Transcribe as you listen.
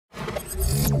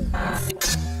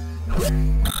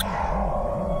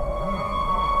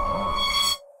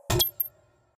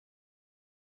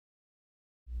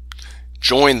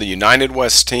Join the United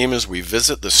West team as we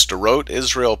visit the Sderot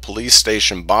Israel Police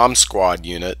Station Bomb Squad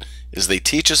unit as they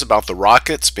teach us about the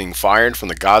rockets being fired from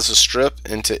the Gaza Strip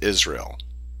into Israel.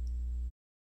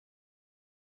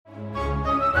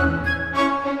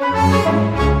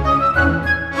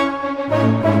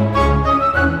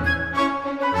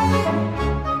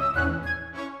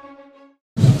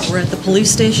 We're at the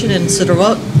police station in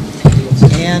Sderot,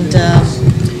 and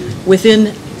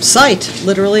within sight,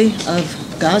 literally, of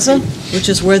Gaza, which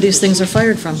is where these things are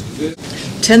fired from.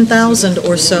 10,000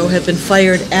 or so have been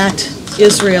fired at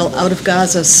Israel out of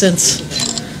Gaza since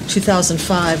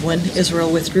 2005, when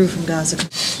Israel withdrew from Gaza.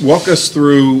 Walk us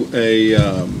through a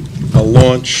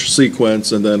launch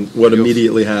sequence, and then what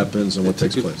immediately happens and what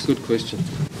takes place. Good question.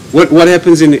 What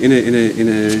happens in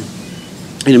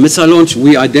a missile launch?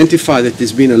 We identify that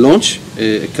there's been a launch,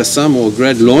 a Qassam or a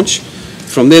Grad launch.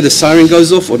 From there, the siren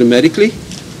goes off automatically.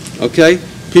 Okay.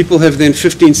 People have then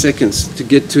 15 seconds to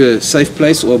get to a safe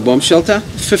place or a bomb shelter.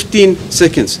 15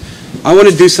 seconds. I want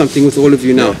to do something with all of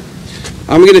you now.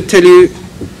 I'm going to tell you,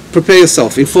 prepare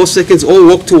yourself. In 4 seconds, all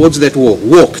walk towards that wall.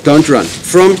 Walk, don't run.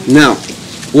 From now.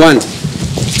 1,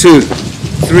 2,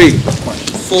 3,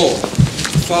 4,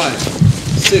 5,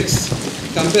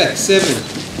 6. Come back. 7,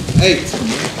 8,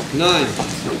 9,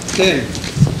 10,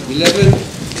 11,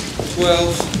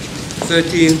 12,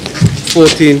 13,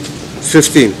 14,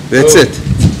 15. That's it.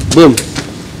 Boom.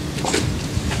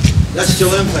 That's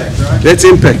still impact, right? That's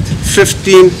impact.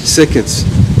 15 seconds.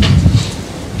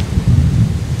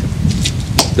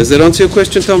 Does that answer your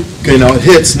question, Tom? Okay, now it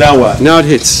hits, now what? Now it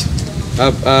hits.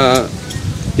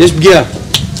 יש פגיעה.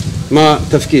 מה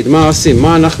התפקיד? מה עושים?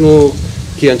 מה אנחנו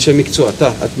כאנשי מקצוע?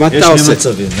 מה אתה עושה? יש שני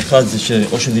מצבים. אחד זה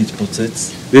שאו שזה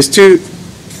יתפוצץ. There's two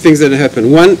things that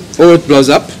happen. One, or it blows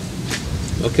up.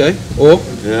 Okay?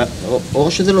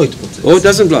 או שזה לא יתפוצץ. Or it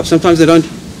doesn't blow up. Sometimes they don't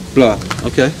blow up.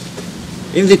 Okay?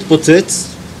 אם זה יתפוצץ,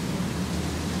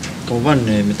 כמובן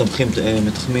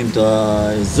מתחמים את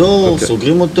האזור,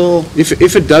 סוגרים אותו.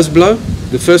 If it does blow,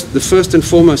 the first and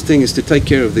foremost thing is to take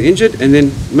care of the injured and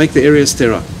then make the area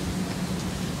sterile.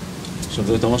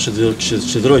 עכשיו אתה אומר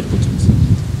שזה לא יתפוצץ.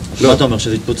 מה אתה אומר,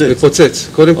 שזה יתפוצץ? יתפוצץ.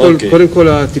 קודם כל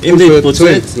הטיפול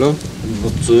בפצועים. לא?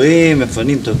 בפצועים,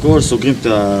 מפנים את הכל, סוגרים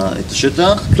את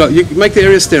השטח. You make the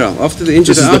area sterile. After the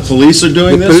injured This is are out. the police are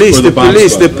doing this? The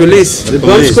police. The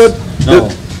bomb squad.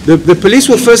 The police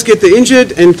will first get the injured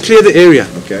and clear the area.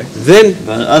 Okay. Then.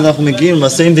 ואז אנחנו מגיעים,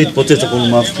 למעשה אם זה יתפוצץ,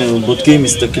 אנחנו בודקים,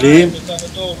 מסתכלים,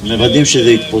 מוודאים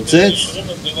שזה יתפוצץ,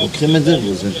 לוקחים את זה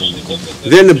ועוזבים את המקום.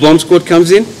 Then the bomb squad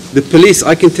comes in. The police,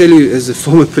 I can tell you as a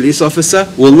former police officer,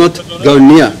 will not go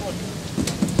near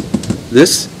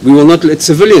this. We will not let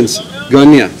civilians go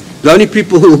near. The only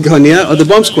people who will go near are the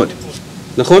bomb squad.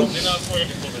 נכון?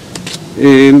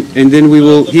 And then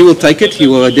he will take it, he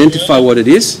will identify what it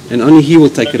is, and only he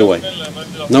will take it away.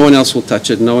 No one else will touch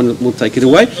it, no one will take it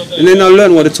away, and then they'll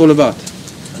learn what it's all about.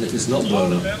 And if it's not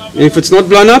blown up? If it's not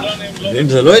blown up,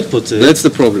 that's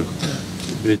the problem.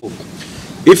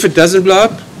 If it doesn't blow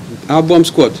up, our bomb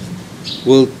squad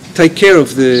will take care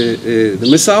of the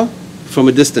missile from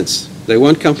a distance. They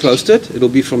won't come close to it,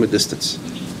 it'll be from a distance.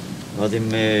 ועד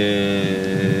עם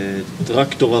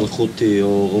טרקטור אלחוטי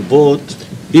או רובוט.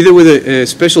 Either with a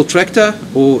special tractor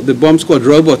or the bomb squad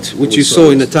robot, which you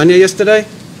saw in Netanya yesterday.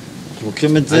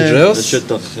 לוקחים את זה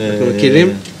לשטח. אנחנו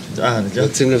מכירים?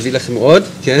 רוצים להביא לכם עוד,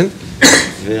 כן?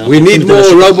 We need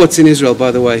more robots in Israel,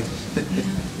 by the way.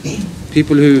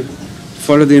 People who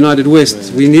follow the United West,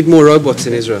 we need more robots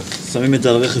in Israel. שמים את זה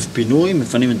על רכב פינוי,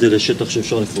 מפנים את זה לשטח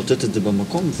שאפשר לפוצץ את זה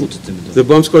במקום, מפוצצים את זה. The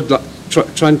bomb squad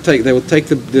they will take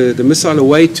the missile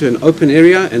away to an open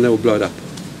area and they will blow it up.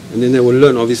 And then they will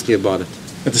learn obviously about it.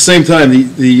 At the same time,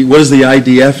 what is the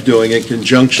IDF doing in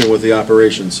conjunction with the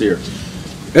operations here?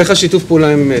 איך השיתוף פעולה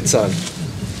עם צה"ל?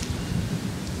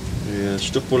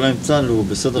 השיתוף פעולה עם צה"ל הוא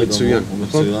בסדר גמור, הוא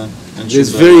מצוין.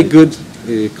 There's very good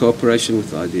cooperation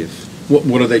with the IDF.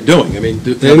 What are they doing? I mean,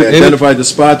 do they identify the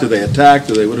spot? Do they attack?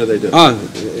 What do they do?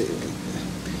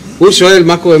 הוא שואל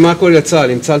מה קורה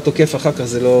לצה"ל, אם צה"ל תוקף אחר כך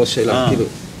זה לא שאלה, כאילו.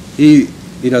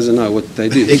 He doesn't know what they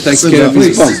do. He takes care of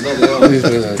his bomb.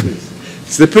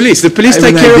 It's the police. The police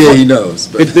take care of. He knows.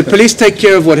 The police take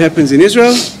care of what happens in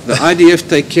Israel. The IDF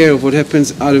take care of what happens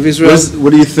out of Israel.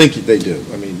 What do you think they do?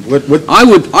 I mean, what?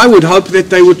 I would hope that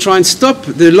they would try and stop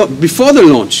before the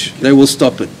launch. They will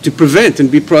stop it to prevent and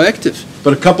be proactive.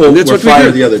 But a couple were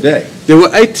fired the other day. There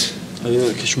were 8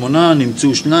 כשמונה,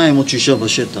 נמצאו 2, עוד 6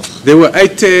 בשטח. There were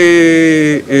 8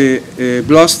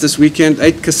 blasts this weekend.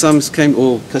 8 Qassams came,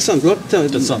 or Qassams, not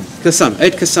Qassam.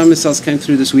 8 Qassam missiles came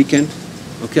through this weekend.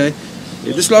 Okay,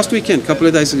 this last weekend, a couple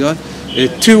of days ago.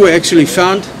 2 were actually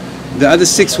found. The other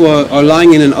 6 are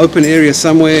lying in an open area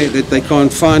somewhere that they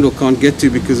can't find or can't get to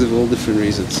because of all different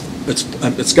reasons.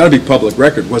 It's got to be public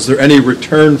record. Was there any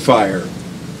return fire?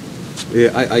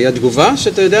 היה תגובה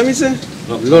שאתה יודע מזה?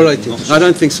 לא ראיתי. I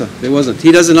don't think so. There wasn't.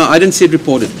 He doesn't know. I didn't see it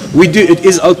reported. We do. It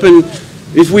is open.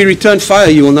 If we return fire,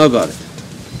 you will know about it.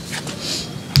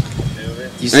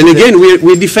 And again,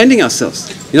 we're defending ourselves.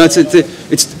 You know,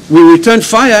 we return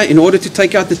fire in order to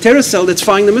take out the terror cell that's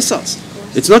firing the missiles.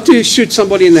 It's not to shoot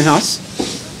somebody in the house,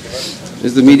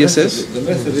 as the media says. The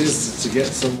method is to get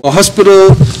some. A hospital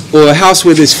or a house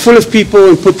where there's full of people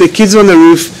and put their kids on the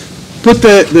roof. Put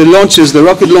the launchers, the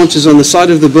rocket launchers on the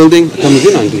side of the building.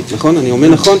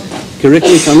 Correct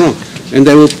me if I'm wrong. And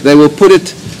they will put it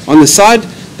on the side.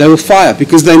 They will fire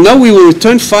because they know we will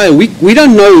return fire. We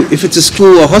don't know if it's a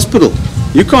school or hospital.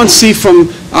 You can't see from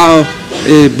our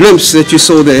blimps that you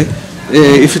saw there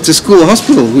if it's a school or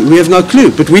hospital. We have no clue.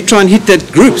 But we try and hit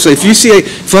that group. So if I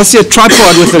see a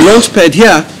tripod with a launch pad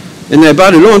here and they're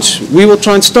about to launch, we will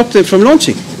try and stop them from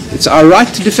launching. It's our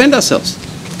right to defend ourselves.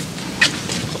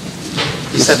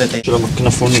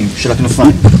 של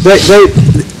הכנפיים.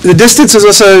 The distance is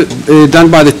also done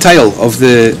by the tail of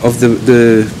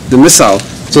the missile.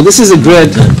 So this is a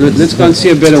grid. Let's go and see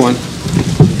a better one.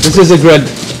 This is a grid.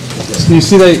 You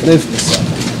see they've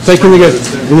taken the grid.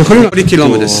 40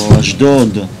 kilometers.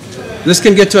 אשדוד. This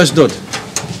can get to Ashdod.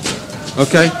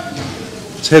 Okay?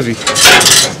 It's heavy.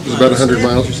 It's about 100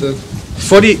 miles, you said?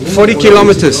 40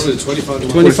 kilometers.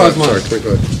 25 miles.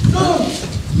 25.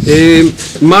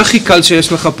 מה הכי קל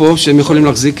שיש לך פה שהם יכולים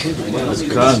להחזיק?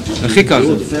 הכי קל.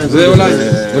 זה אולי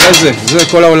זה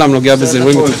כל העולם נוגע בזה.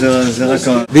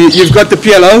 You've got the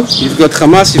PLO, you've got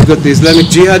Hamas, you've got the Islamic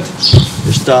Jihad.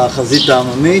 יש את החזית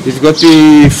העממית. You've got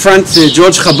the front,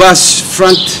 George Habash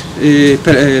front,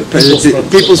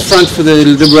 People's Front for the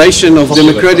Liberation of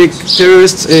Democratic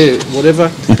Terrorists, whatever.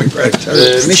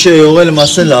 מי שיורה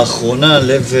למעשה לאחרונה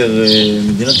לעבר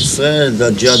מדינת ישראל זה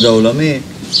הג'יהאד העולמי.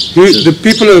 The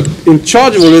people who are in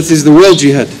charge of all this is the world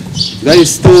jihad. That is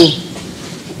still,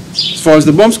 as far as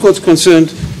the bomb squad is concerned,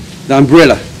 the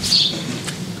umbrella.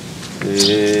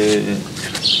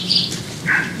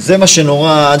 זה מה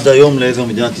שנורא עד היום לעבר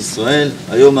מדינת ישראל.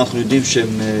 היום אנחנו יודעים שהם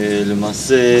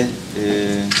למעשה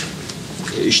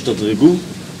השתדרגו,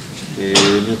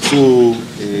 יצרו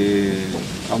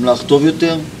אמל"ח טוב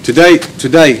יותר.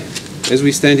 Today, as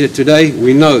we stand here today,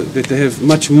 we know that they have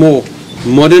much more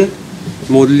modern,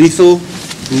 more lethal,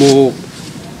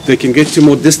 they can get to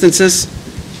more distances.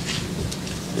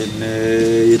 הם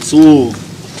יצרו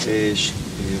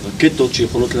רקטות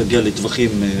שיכולות להגיע לטווחים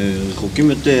רחוקים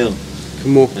יותר,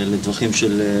 לטווחים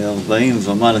של 40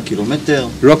 ומעלה קילומטר.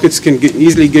 Rockets can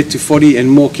easily get to 40 and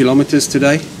more kilometers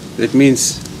today. That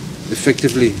means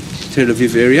effectively Tel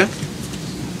Aviv area.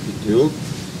 בדיוק.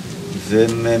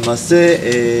 ומעשה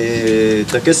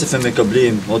את הכסף הם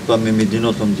מקבלים עוד פעם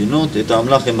ממדינות למדינות, את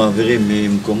האמל"ח הם מעבירים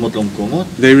ממקומות למקומות.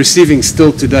 They're receiving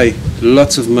still today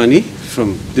lots of money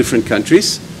from different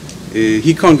countries.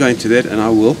 He can't go into that, and I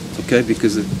will, okay,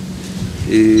 because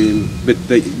but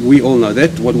we all know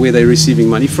that where they're receiving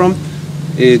money from.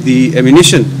 The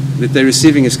ammunition that they're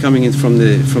receiving is coming in from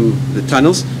the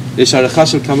tunnels. יש הערכה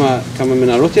של כמה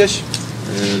מנהרות יש?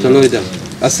 אתה לא יודע.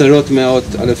 עשרות, מאות,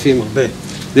 אלפים. הרבה.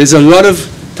 There's a lot of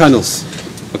tunnels,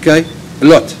 okay? A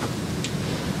lot.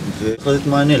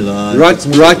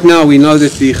 Right now we know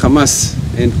that the Hamas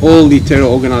and all the terror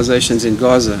organizations in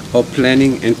Gaza are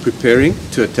planning and preparing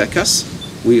to attack us.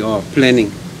 We are planning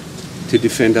to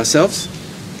defend ourselves.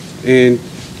 And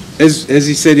as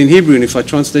he said in Hebrew, and if I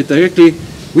translate directly,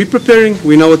 we're preparing,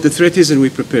 we know what the threat is and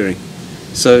we're preparing.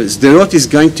 So Sderot is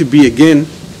going to be again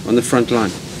on the front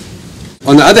line.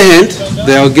 On the other hand,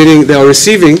 they are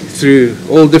receiving through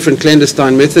all different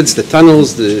clandestine methods, the tunnels,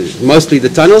 mostly the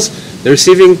tunnels, they're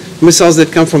receiving missiles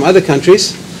that come from other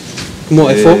countries. כמו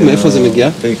איפה? מאיפה זה מגיע?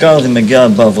 בעיקר זה מגיע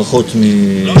בהברחות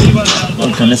לא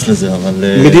ניכנס לזה, אבל...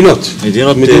 מדינות.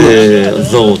 מדינות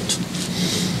זרות.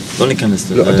 לא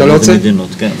ניכנס לזה. אתה לא רוצה? מדינות,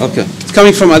 כן. Okay. It's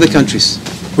coming from other countries.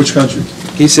 Which country?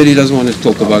 He said he doesn't want to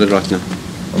talk about it right now.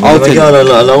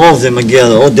 לרוב זה מגיע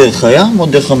או דרך הים או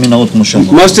דרך המנהרות כמו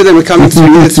שאמרו. Most of them are coming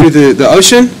through the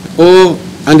ocean or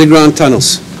underground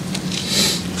tunnels.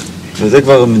 וזה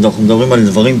כבר אנחנו מדברים על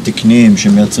דברים תקניים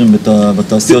שמייצרים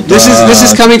בתעשיות.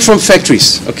 This is coming from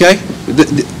factories, okay?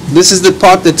 This is the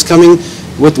part that's coming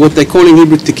what they call in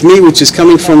Hebrew tikni, which is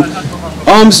coming from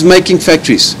arms making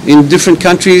factories in different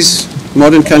countries,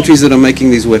 modern countries that are making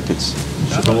these weapons.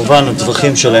 שכמובן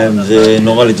הטווחים שלהם זה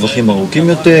נורא לטווחים ארוכים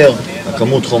יותר,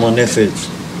 הכמות חומר נפץ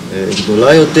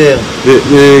גדולה יותר.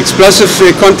 The explosive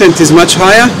content is much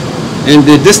higher and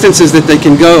the distances that they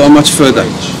can go are much further.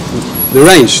 The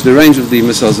range of the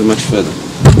missiles are much further.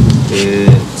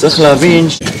 צריך להבין...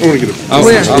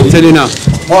 I'll tell you now.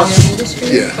 Are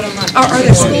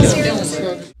there schools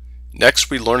here?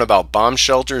 Next, we learn about bomb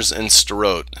shelters in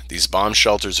Sderot. These bomb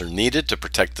shelters are needed to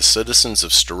protect the citizens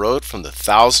of Sderot from the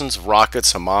thousands of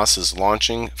rockets Hamas is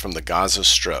launching from the Gaza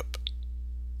Strip.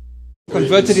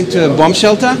 Converted into a bomb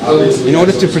shelter in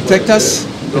order to protect us,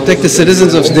 protect the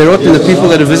citizens of Sderot and the people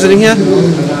that are visiting here.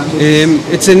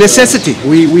 It's a necessity.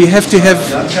 We have to have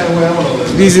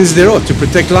these in Sderot to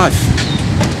protect life.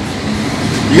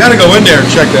 You got to go in there and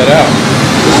check that out.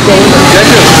 Let's go in there.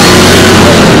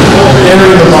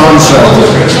 Entering the bomb shelter.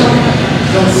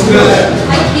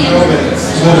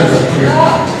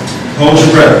 Hold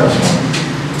your breath.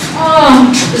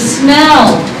 Oh, the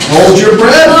smell. Hold your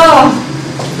breath. Oh,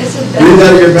 it's a Breathe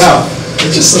out of your mouth.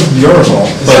 It's just some urinal.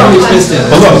 But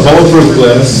look, bulletproof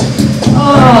glass.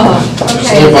 Oh, okay.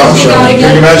 Still a bomb You shelter. gotta Can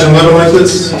get you imagine living like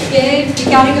this? Gabe, you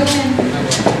gotta go in.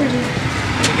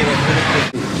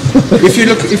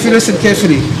 If you listen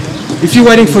carefully, if you're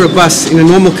waiting for a bus in a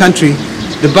normal country,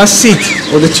 the bus seat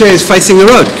or the chair is facing the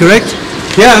road, correct?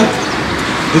 Here,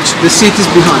 the seat is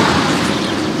behind.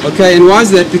 Okay, and why is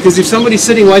that? Because if somebody's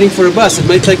sitting waiting for a bus, it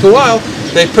may take a while,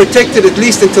 they're protected at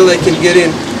least until they can get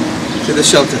in to the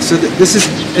shelter. So this is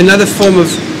another form of,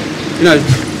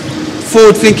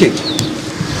 forward thinking.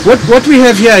 What we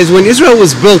have here is when Israel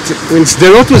was built, when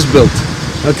Sderot was built,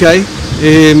 okay,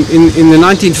 in the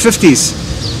 1950s,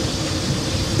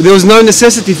 there was no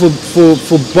necessity for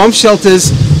bomb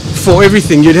shelters for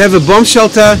everything. You'd have a bomb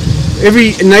shelter,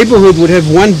 every neighborhood would have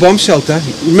one bomb shelter.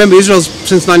 Remember, Israel's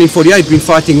since 1948 been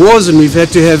fighting wars, and we've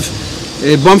had to have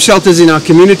bomb shelters in our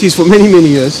communities for many, many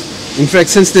years. In fact,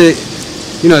 since the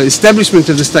establishment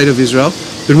of the State of Israel.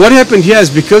 But what happened here is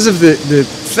because of the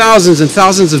thousands and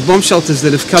thousands of bomb shelters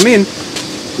that have come in,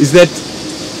 is that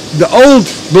the old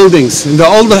buildings and the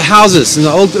older houses and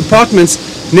the old apartments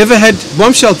never had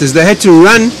bomb shelters. They had to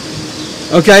run,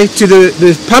 okay, to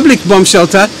the public bomb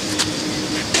shelter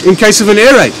in case of an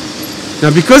air raid.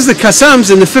 Now, because the Qassams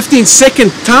and the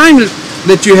 15-second time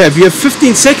that you have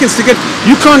 15 seconds to get,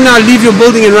 you can't now leave your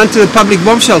building and run to the public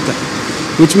bomb shelter,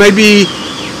 which may be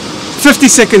 50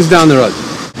 seconds down the road,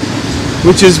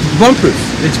 which is bomb-proof.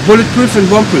 It's bulletproof and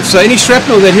bomb-proof. So any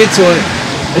shrapnel that hits or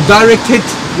a direct hit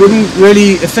wouldn't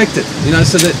really affect it.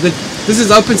 So that this is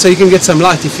open so you can get some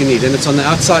light if you need, and it's on the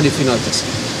outside if you notice.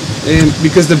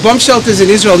 Because the bomb shelters in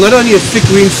Israel not only are thick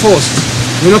reinforced,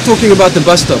 we're not talking about the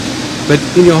bus stop, but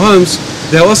in your homes,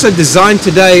 they're also designed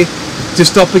today to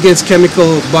stop against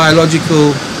chemical,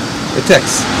 biological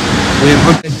attacks.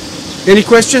 Any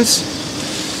questions?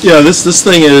 Yeah, this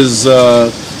thing is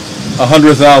 $100,000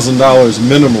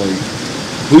 minimally.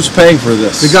 Who's paying for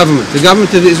this? The government. The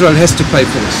government of Israel has to pay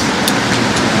for this.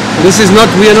 This is not,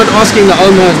 we are not asking the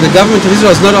homeowners, the government of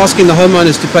Israel is not asking the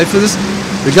homeowners to pay for this.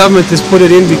 The government has put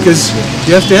it in because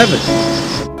you have to have it.